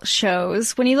incredible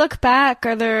shows. When you look back,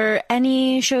 are there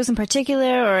any shows in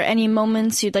particular or any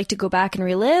moments you'd like to go back and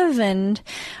relive? And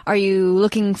are you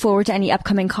looking forward to any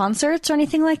upcoming concerts or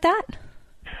anything like that?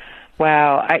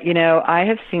 Wow, I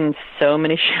have seen so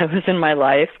many shows in my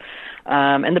life,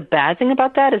 and the bad thing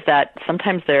about that is that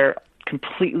sometimes they're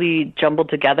completely jumbled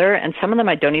together, and some of them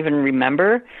I don't even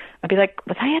remember. I'd be like,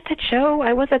 was I at that show?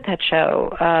 I was at that show.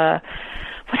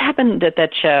 What happened at that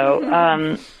show?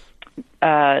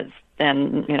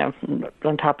 And,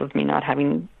 on top of me not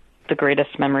having the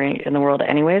greatest memory in the world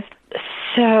anyways.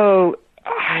 So,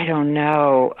 I don't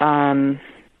know.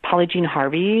 Polly Jean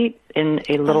Harvey in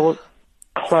a little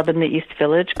club in the East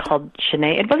Village called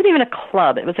Chennai. It wasn't even a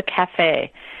club. It was a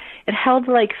cafe. It held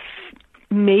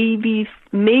maybe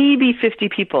 50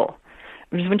 people.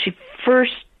 It was when she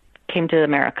first came to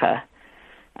America.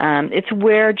 It's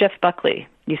where Jeff Buckley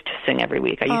used to sing every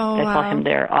week. I saw him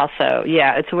there also.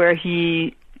 Yeah, it's where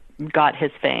he got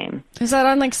his fame. Is that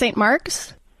on St.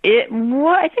 Mark's? I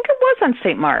think it was on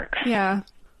St. Mark's. Yeah.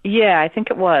 Yeah, I think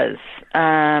it was.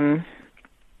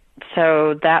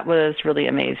 So that was really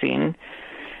amazing.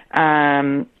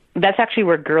 That's actually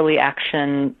where Girly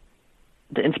Action,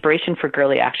 the inspiration for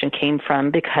Girly Action came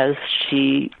from, because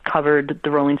she covered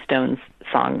the Rolling Stones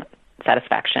song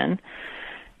Satisfaction,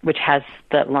 which has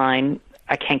that line,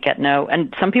 I can't get no.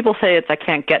 And some people say it's I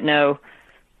can't get no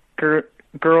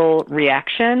girl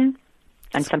reaction,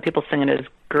 and some people sing it as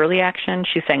Girly Action.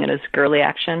 She sang it as Girly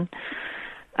Action.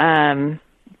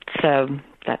 So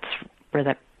that's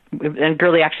where and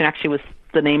Girly Action actually was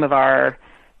the name of our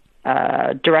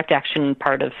direct action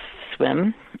part of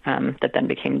Swim, that then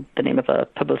became the name of a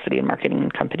publicity and marketing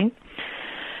company.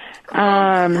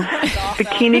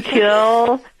 Bikini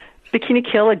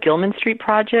Kill, a Gilman Street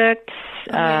project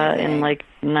in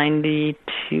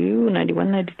 92,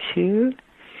 91, 92.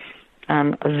 A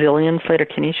zillion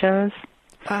Slater-Kinney shows.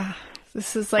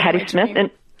 This is Patti Smith. And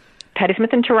Patti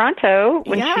Smith in Toronto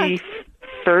when Yeah. she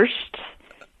first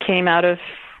came out of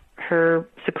her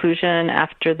seclusion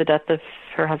after the death of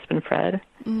her husband, Fred.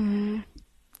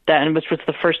 Which was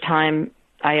the first time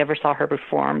I ever saw her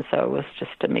perform, so it was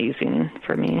just amazing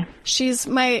for me. She's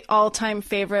my all-time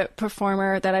favorite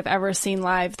performer that I've ever seen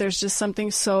live. There's just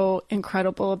something so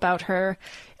incredible about her.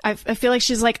 I feel like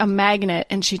she's like a magnet,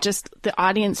 and the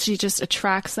audience, she just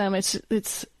attracts them.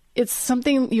 It's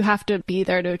something you have to be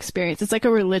there to experience. It's like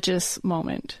a religious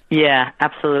moment. Yeah,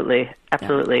 absolutely.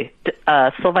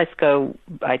 Silvisco,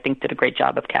 I think, did a great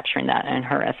job of capturing that in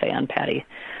her essay on Patti.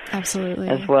 Absolutely.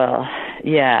 As well.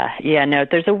 Yeah, no,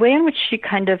 there's a way in which she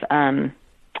kind of,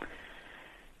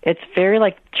 it's very,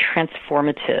 like,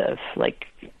 transformative, like,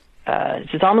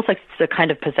 she's almost like a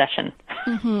kind of possession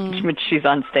when she's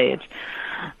on stage.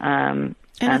 And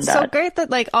it's so great that,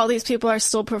 like, all these people are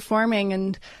still performing,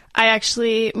 and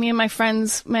me and my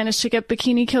friends managed to get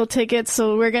Bikini Kill tickets,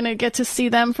 so we're going to get to see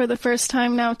them for the first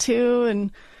time now, too.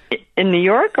 And in New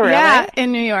York or yeah, LA?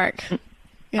 in New York.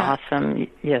 Yeah. Awesome.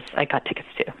 Yes, I got tickets,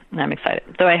 too. And I'm excited,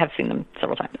 though I have seen them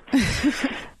several times.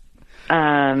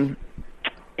 God,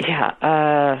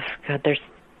 there's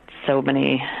so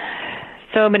many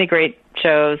great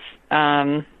shows.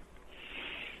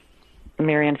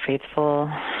 Marianne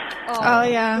Faithfull. Oh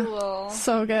yeah. Cool.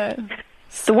 So good.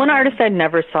 The one artist I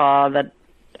never saw that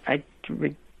I,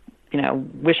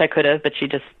 wish I could have, but she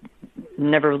just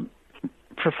never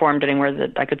performed anywhere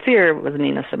that I could see her was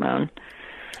Nina Simone.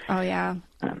 Oh yeah.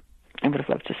 I would have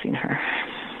loved to have seen her.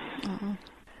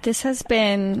 This has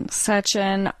been such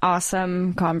an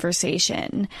awesome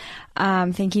conversation.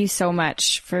 Thank you so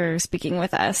much for speaking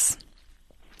with us.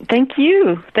 Thank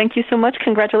you. Thank you so much.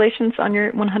 Congratulations on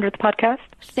your 100th podcast.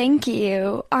 Thank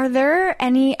you. Are there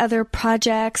any other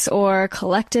projects or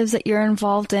collectives that you're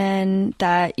involved in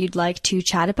that you'd like to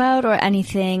chat about, or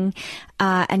anything,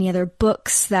 any other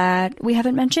books that we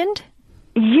haven't mentioned?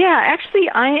 Yeah, actually,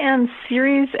 I am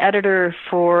series editor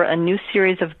for a new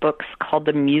series of books called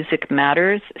the Music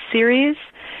Matters series.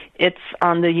 It's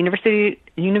on the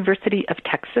University of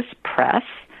Texas Press.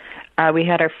 We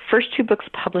had our first two books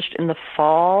published in the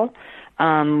fall,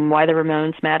 Why the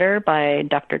Ramones Matter by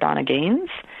Dr. Donna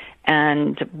Gaines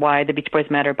and Why the Beach Boys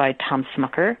Matter by Tom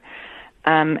Smucker.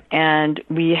 And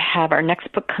we have our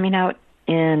next book coming out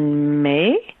in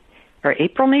May or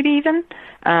April, maybe even.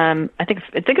 I think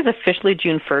it's officially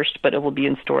June 1st, but it will be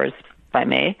in stores by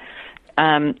May.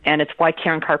 And it's Why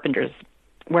Karen Carpenter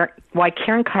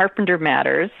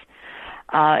Matters.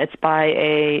 It's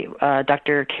by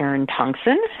Dr. Karen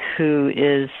Tongson, who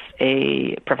is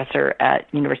a professor at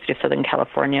University of Southern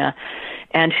California,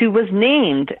 and who was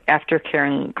named after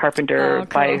Karen Carpenter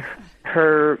by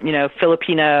her,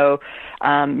 Filipino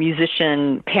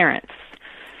musician parents.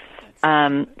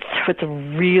 So it's a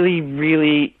really,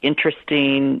 really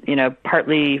interesting,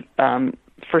 partly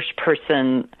first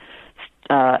person,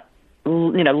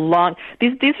 long.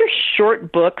 These are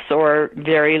short books or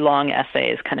very long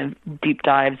essays, kind of deep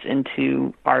dives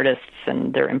into artists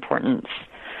and their importance.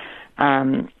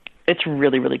 It's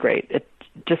really, really great. It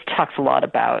just talks a lot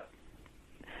about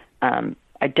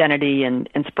identity and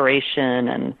inspiration,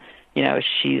 and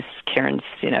Karen's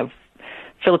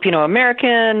Filipino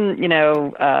American,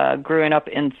 growing up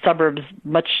in suburbs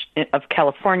of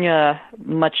California,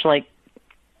 much like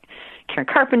Karen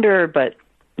Carpenter, but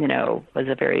was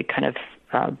a very kind of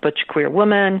butch queer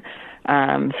woman.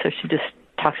 So she just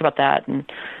talks about that. And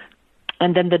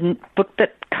then the book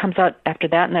that comes out after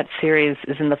that in that series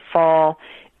is in the fall.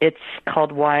 It's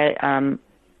called Why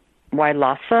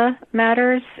Lhasa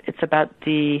Matters. It's about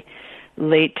the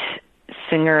late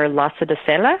singer Lhasa de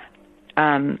Sela,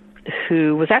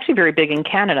 who was actually very big in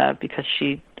Canada because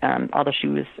she, although she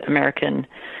was American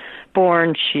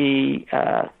born, she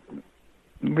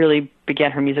really began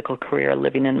her musical career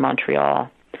living in Montreal.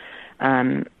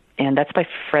 And that's by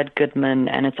Fred Goodman,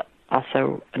 and it's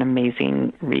also an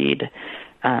amazing read.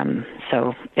 And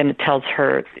it tells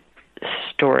her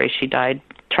story. She died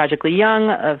tragically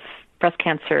young of breast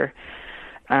cancer,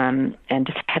 and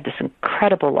just had this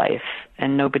incredible life,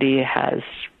 and nobody has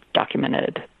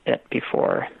documented it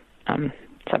before.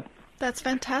 That's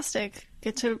fantastic.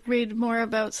 Get to read more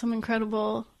about some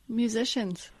incredible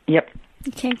musicians. Yep.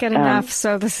 You can't get enough,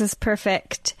 so this is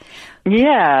perfect.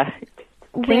 Yeah.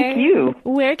 Thank you.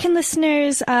 Where can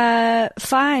listeners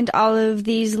find all of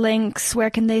these links?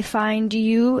 Where can they find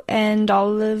you and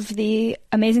all of the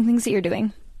amazing things that you're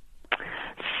doing?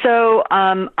 So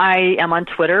I am on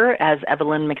Twitter as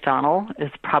Evelyn McDonnell is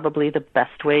probably the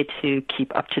best way to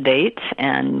keep up to date.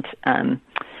 And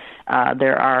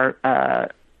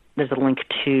there's there's a link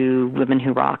to Women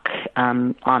Who Rock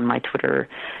on my Twitter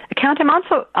account. I'm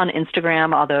also on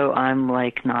Instagram, although I'm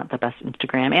not the best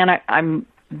Instagram, and I'm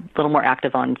a little more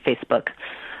active on Facebook.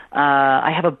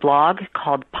 I have a blog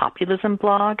called Populism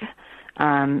Blog.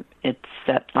 It's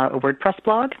a WordPress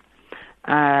blog.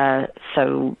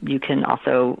 So you can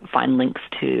also find links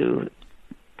to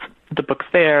the books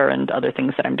there and other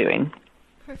things that I'm doing.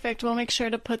 Perfect. We'll make sure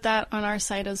to put that on our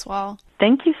site as well.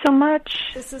 Thank you so much.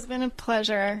 This has been a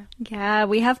pleasure. Yeah,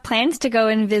 we have plans to go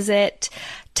and visit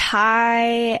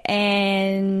Ty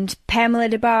and Pamela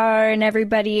DeBar and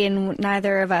everybody, and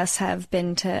neither of us have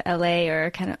been to LA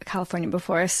or kind of California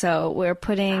before, so we're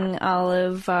putting all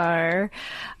of our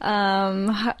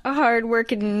hard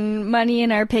work and money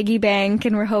in our piggy bank,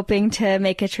 and we're hoping to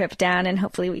make a trip down, and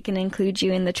hopefully we can include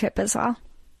you in the trip as well.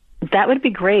 That would be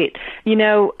great.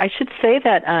 I should say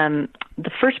that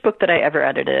the first book that I ever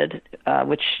edited,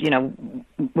 which,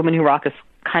 Women Who Rock is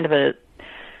kind of a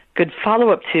good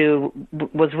follow-up to,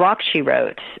 was Rock, She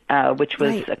Wrote, which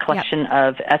was a collection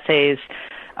of essays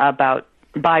about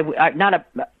not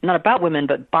about women,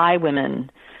 but by women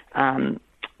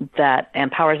that Ann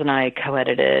Powers and I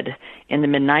co-edited in the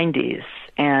mid-'90s.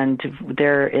 And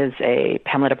there is a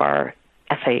Pamela DeBar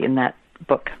essay in that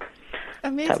book.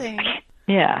 Amazing. So,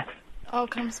 yeah. All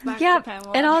comes back Yeah, to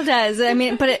Pamela. it all does. I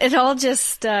mean, but it all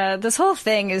just, this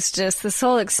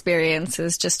whole experience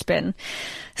has just been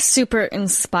super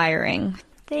inspiring.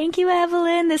 Thank you,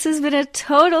 Evelyn. This has been a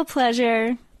total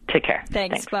pleasure. Take care.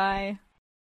 Thanks. Bye.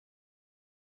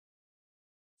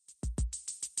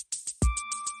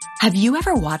 Have you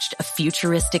ever watched a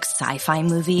futuristic sci-fi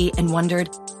movie and wondered,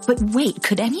 but wait,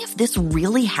 could any of this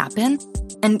really happen?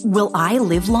 And will I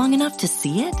live long enough to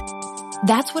see it?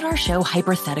 That's what our show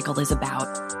Hypothetical is about.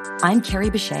 I'm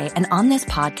Carrie Bechet, and on this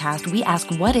podcast, we ask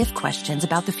what-if questions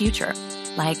about the future.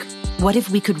 Like, what if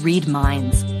we could read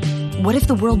minds? What if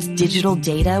the world's digital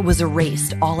data was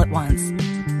erased all at once?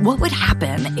 What would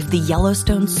happen if the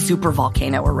Yellowstone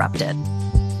supervolcano erupted?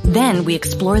 Then we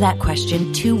explore that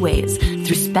question two ways,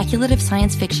 through speculative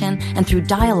science fiction and through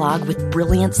dialogue with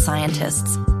brilliant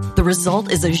scientists. The result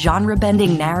is a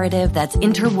genre-bending narrative that's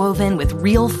interwoven with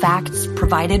real facts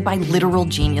provided by literal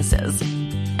geniuses.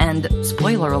 And,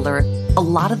 spoiler alert, a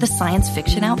lot of the science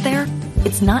fiction out there,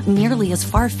 it's not nearly as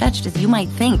far-fetched as you might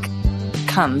think.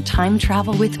 Come time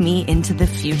travel with me into the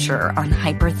future on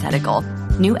Hypothetical.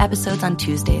 New episodes on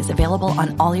Tuesdays, available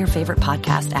on all your favorite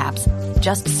podcast apps.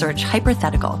 Just search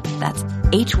Hypothetical. That's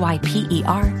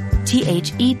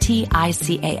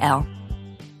Hyperthetical.